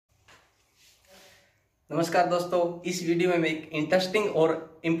नमस्कार दोस्तों, इस वीडियो में एक इंटरेस्टिंग और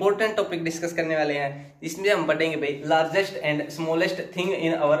इम्पोर्टेंट टॉपिक डिस्कस करने वाले हैं। इसमें हम पढ़ेंगे भाई largest and smallest thing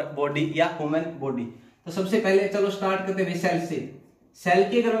in our body या ह्यूमन बॉडी। तो सबसे पहले चलो स्टार्ट करते हैं सेल से। सेल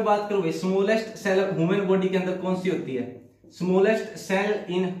की अगर मैं बात करूं भाई, स्मॉलेस्ट सेल ह्यूमन बॉडी के अंदर कौन सी होती है? Smallest cell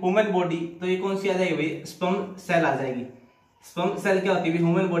in human body, तो ये कौन सी आ जाएगी भाई? स्पर्म सेल आ जाएगी। स्पर्म सेल क्या होती है?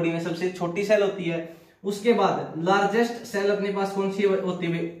 ह्यूमन बॉडी में सबसे छोटी सेल होती है। उसके बाद लार्जेस्ट सेल अपने पास कौन सी होती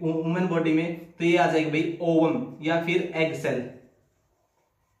है ह्यूमन बॉडी में? तो ये आ जाएगी भाई ओवम या फिर एग सेल।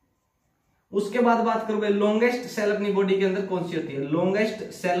 उसके बाद बात करूं भाई लॉन्गेस्ट सेल अपनी बॉडी के अंदर कौन सी होती है? लॉन्गेस्ट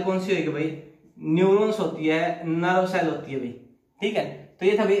सेल कौन सी होगी भाई? न्यूरॉन्स होती है, नर्व सेल होती है भाई। ठीक है, तो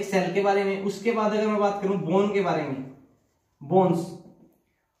ये था भाई सेल के बारे में। उसके बाद अगर मैं बात करूं बोन के बारे में, बोन्स,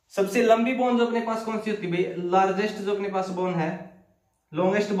 सबसे लंबी बोन जो अपने पास कौन सी होती है भाई? लार्जेस्ट जो अपने पास बोन है,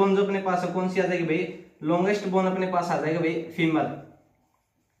 लॉन्गेस्ट बोन जो अपने पास है कौन सी आ जाएगी भाई? लॉन्गेस्ट बोन अपने पास आ जाएगा भाई फीमर।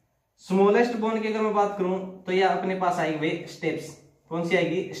 स्मॉलेस्ट बोन की अगर मैं बात करूं तो यह अपने पास आएगी भाई स्टेप्स। कौन सी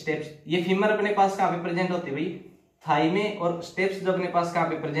आएगी? स्टेप्स। ये फीमर अपने पास कहां पे प्रेजेंट होती है भाई? थाई में। और स्टेप्स जो अपने पास कहां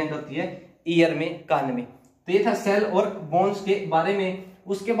पे प्रेजेंट होती है? ईयर में, कान में। तो ये था सेल और बोन्स के बारे में।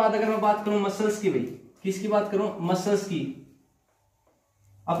 उसके बाद अगर मैं बात करूं मसल्स की भाई, किसकी बात करूं? मसल्स की।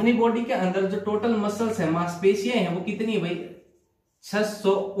 अपनी बॉडी के अंदर जो टोटल मसल्स है, मांसपेशियां हैं, वो कितनी है भाई?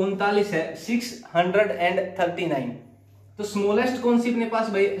 639 है, 639। तो स्मॉलेस्ट कौन सी अपने पास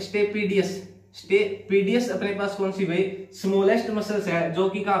भाई? स्टेपीडियस। स्टेपीडियस अपने पास कौन सी भाई? स्मॉलेस्ट मसल्स है, जो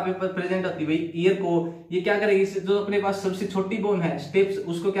कि कहां पे प्रेजेंट होती है भाई? ईयर को। ये क्या करेगी? जो अपने पास सबसे छोटी बोन है स्टेप्स,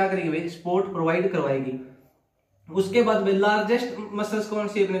 उसको क्या करेगी भाई? सपोर्ट प्रोवाइड करवाएगी। उसके बाद भाई लार्जेस्ट मसल्स कौन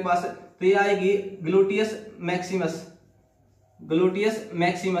सी अपने पास? तो ये आएगी ग्लूटियस मैक्सिमस। ग्लूटियस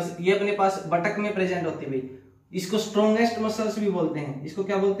मैक्सिमस ये अपने पास बटक में प्रेजेंट होती है भाई। इसको स्ट्रॉन्गेस्ट मसल्स भी बोलते हैं। इसको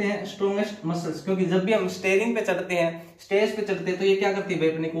क्या बोलते हैं? Strongest muscles. क्योंकि जब भी हम स्टेयरिंग पे चढ़ते हैं, स्टेज पे चढ़ते हैं, तो ये क्या करती है भाई?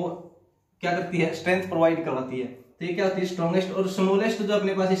 अपने को क्या करती है? स्ट्रेंथ प्रोवाइड करवाती है। तो ये क्या होती है? स्ट्रॉन्गेस्ट। और स्मॉलेस्ट जो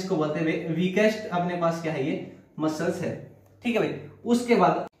अपने पास, इसको बोलते हैं वीकेस्ट अपने पास क्या है? ये मसल्स है। ठीक है भाई।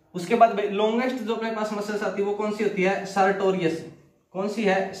 उसके बाद भाई लॉन्गेस्ट जो अपने पास मसल्स आती है वो कौन सी होती है? सार्टोरियस। कौन सी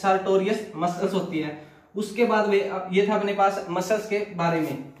है? सार्टोरियस मसल्स होती है। उसके बाद भाई ये था अपने पास मसल्स के बारे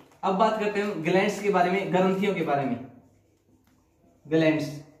में। अब बात करते हैं ग्लैंड्स के बारे में, ग्रंथियों के बारे में। ग्लैंड्स,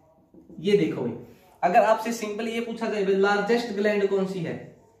 ये देखो भाई, अगर आपसे सिंपल ये पूछा जाए भाई लार्जेस्ट ग्लैंड कौन सी है?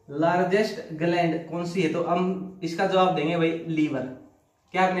 लार्जेस्ट ग्लैंड कौन सी है? तो हम इसका जवाब देंगे भाई लीवर।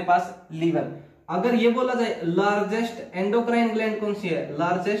 क्या अपने पास? लीवर। अगर ये बोला जाए लार्जेस्ट एंडोक्राइन ग्लैंड कौन सी है?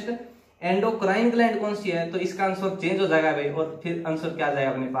 लार्जेस्ट एंडोक्राइन ग्लैंड कौन सी है? तो इसका आंसर चेंज हो जाएगा भाई, और फिर आंसर क्या आ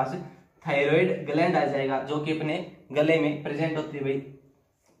जाएगा अपने पास? थायराइड ग्लैंड आ जाएगा, जो कि अपने गले में प्रेजेंट होती है भाई।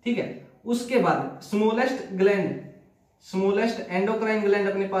 ठीक है। उसके बाद smallest gland, smallest endocrine gland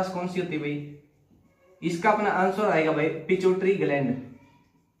अपने पास कौन सी होती है भाई? इसका अपना आंसर आएगा भाई पिट्यूटरी ग्लैंड।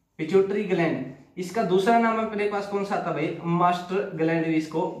 Pituitary gland. इसका दूसरा नाम अपने पास कौन सा आता भाई? मास्टर ग्लैंड भी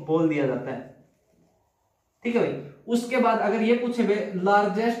इसको बोल दिया जाता है। ठीक है भाई। उसके बाद अगर ये पूछे भाई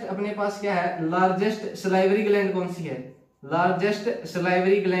लार्जेस्ट अपने पास क्या है? लार्जेस्ट सलाइवरी ग्लैंड कौन सी है? लार्जेस्ट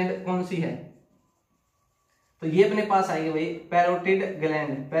सलाइवरी ग्लैंड कौन सी है? तो ये अपने पास आएगी भाई parotid gland.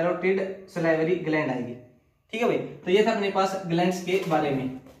 Parotid salivary gland आएगी। ठीक है भाई। तो ये था अपने पास ग्लैंड्स के बारे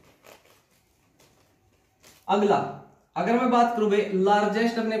में। अगला अगर मैं बात करूं भाई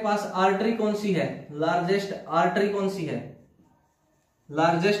लार्जेस्ट अपने पास आर्टरी कौन सी है? लार्जेस्ट आर्टरी कौन सी है?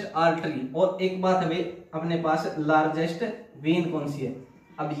 Largest artery. और एक बात है भाई अपने पास लार्जेस्ट वेन कौन सी है?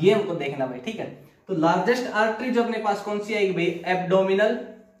 अब ये हमको देखना भाई। ठीक है, तो लार्जेस्ट आर्टरी जो अपने पास कौन सी आएगी भाई? Abdominal,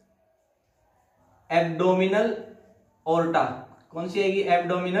 abdominal aorta. कौन सी आएगी?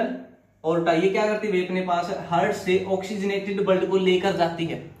 Abdominal aorta. ये क्या करती है अपने पास? हार्ट से ऑक्सीजनेटेड ब्लड को लेकर जाती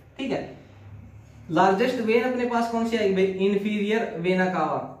है। ठीक है। लार्जेस्ट वेन अपने पास कौन सी आएगी भाई? Inferior vena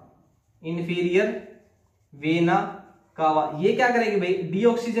cava. Inferior vena cava. ये क्या करेगी भाई?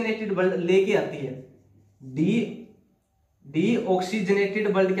 डीऑक्सीजनेटेड ब्लड लेके आती है।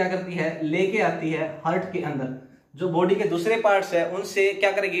 डीऑक्सीजनेटेड ब्लड क्या करती है? लेके आती है हार्ट के अंदर। जो बॉडी के दूसरे पार्ट्स है उनसे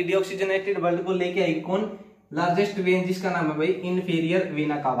क्या करेगी? डीऑक्सीजनेटेड ब्लड को लेके आएगी। कौन? लार्जेस्ट वेन, जिसका नाम है भाई इंफीरियर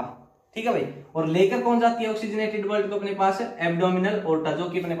वेना कावा। ठीक है भाई। और लेकर कौन जाती है ऑक्सीजनेटेड ब्लड को अपने पास? एब्डोमिनल ओर्टा, जो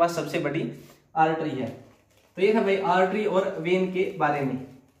कि अपने पास सबसे बड़ी आर्टरी है। तो ये था भाई आर्टरी और वेन के बारे में।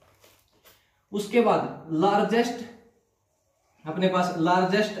 उसके बाद लार्जेस्ट अपने पास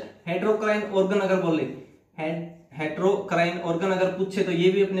लार्जेस्ट हेट्रोक्राइन ऑर्गन अगर बोले, हेट्रोक्राइन ऑर्गन अगर पूछे, तो ये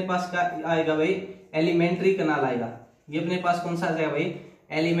भी अपने पास क्या आएगा भाई? एलिमेंट्री कनाल आएगा। ये अपने पास कौन सा आ जाएगा भाई?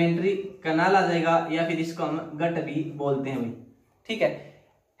 एलिमेंट्री कनाल आ जाएगा, या फिर इसको हम गट भी बोलते हैं भाई। ठीक है।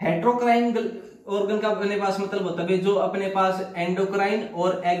 हेट्रोक्राइन ऑर्गन का अपने पास मतलब होता है जो अपने पास एंडोक्राइन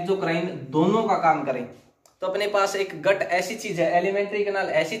और एक्सोक्राइन दोनों का काम करें। तो अपने पास एक गट ऐसी चीज है, एलिमेंट्री कैनाल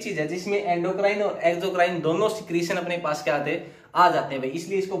ऐसी चीज है जिसमें एंडोक्राइन और एक्सोक्राइन दोनों सिक्रीशन अपने पास क्या आते आ जाते हैं भाई,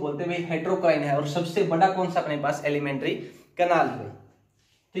 इसलिए इसको बोलते हैं भाई हेट्रोक्राइन है। और सबसे बड़ा कौन सा अपने पास एलिमेंट्री कैनाल है।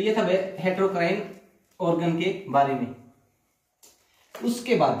 तो ये था भाई हेट्रोक्राइन ऑर्गन के बारे में।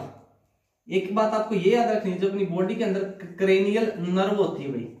 उसके बाद एक बात आपको ये याद रखनी है, जो अपनी बॉडी के अंदर क्रेनियल नर्व होती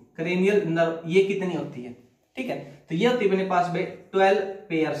है भाई, क्रेनियल नर्व ये कितनी होती है, ठीक है। तो ये होती है अपने पास भाई 12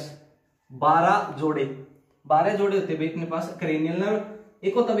 पेयर्स, 12 जोड़े, 12 जोड़े होते हैं भाई अपने पास क्रेनियल नर्व।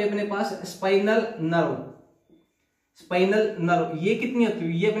 एक होता है अपने पास स्पाइनल नर्व, स्पाइनल नर्व ये कितनी होती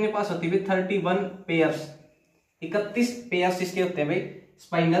है, ये अपने पास होती है 31 पेयर्स, 31 पेयर्स इसके होते हैं भाई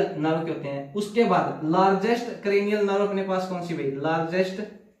स्पाइनल नर्व के होते हैं। उसके बाद लार्जेस्ट क्रेनियल नर्व अपने पास कौन सी भाई, लार्जेस्ट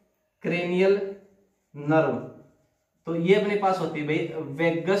क्रेनियल नर्व, तो ये अपने पास होती है भाई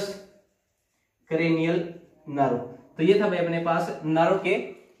वेगस क्रेनियल नर्व। तो ये था भाई अपने पास नर्व के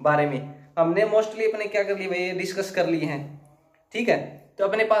बारे में। हमने मोस्टली अपने क्या कर लिया भाई, डिस्कस कर लिए हैं, ठीक है। तो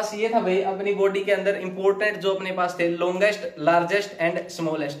अपने पास ये था भाई अपनी बॉडी के अंदर इंपॉर्टेंट जो अपने पास थे, लॉन्गेस्ट, लार्जेस्ट एंड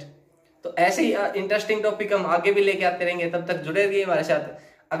स्मॉलेस्ट। तो ऐसे ही इंटरेस्टिंग टॉपिक हम आगे भी लेके आते रहेंगे, तब तक जुड़े रहिए हमारे साथ।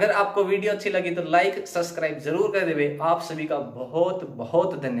 अगर आपको वीडियो अच्छी लगी तो लाइक सब्सक्राइब जरूर कर देवे। आप सभी का बहुत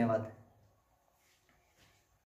बहुत धन्यवाद।